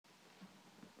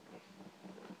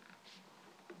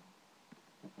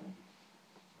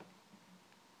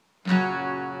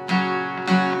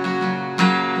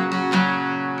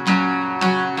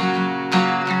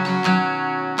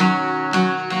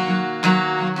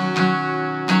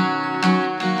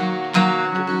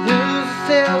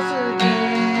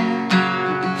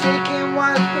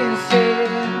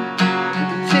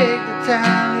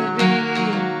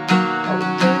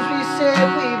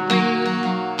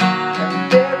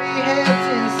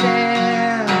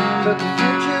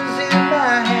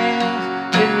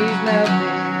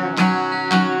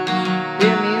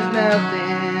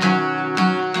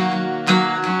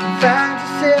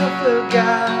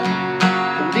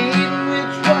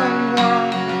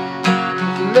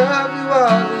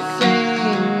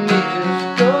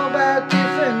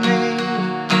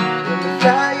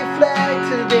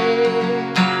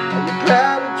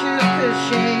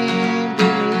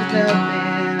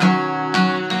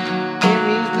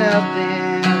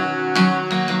nothing.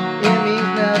 It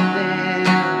means nothing.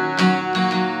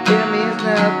 It means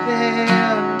nothing.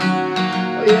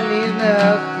 It means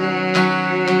nothing.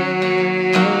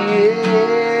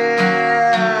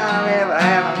 If I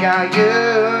haven't got you,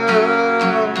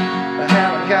 I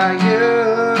haven't got you.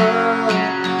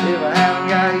 If I haven't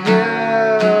got you,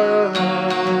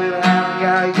 if I haven't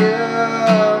got you.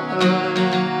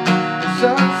 The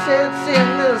sun sets in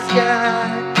the sky,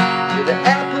 you're the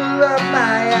apple of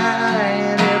my eye.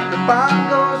 And if the bomb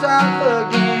goes off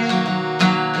again,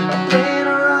 if I'm playing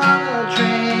around a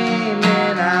train,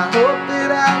 then I hope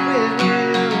that I'm with you,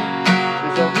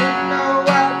 'cause I wouldn't know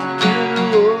what to do.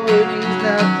 Oh, it means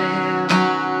nothing.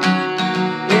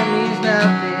 It means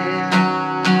nothing.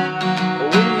 Oh,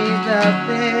 it means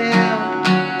nothing.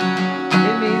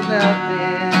 It means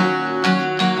nothing.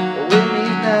 Oh, it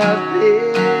means nothing.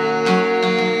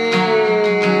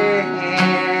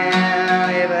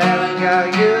 If I haven't got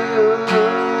you,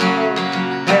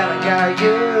 haven't got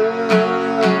you.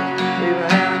 If I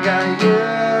haven't got you,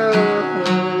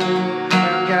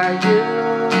 haven't got you,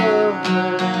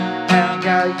 haven't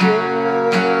got you.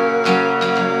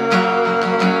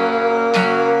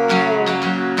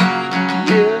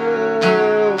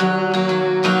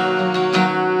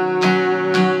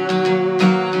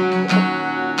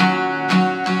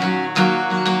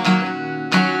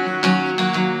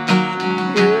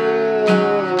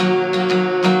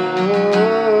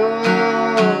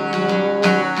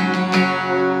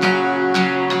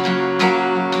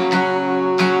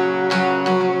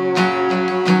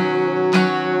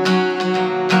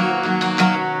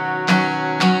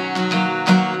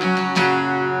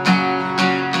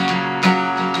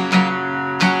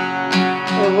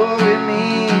 Oh, it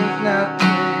means nothing.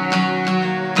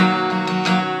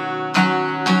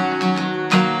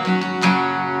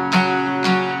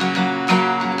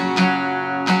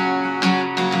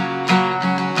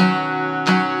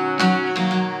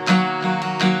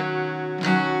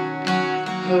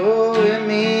 Oh, it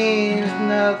means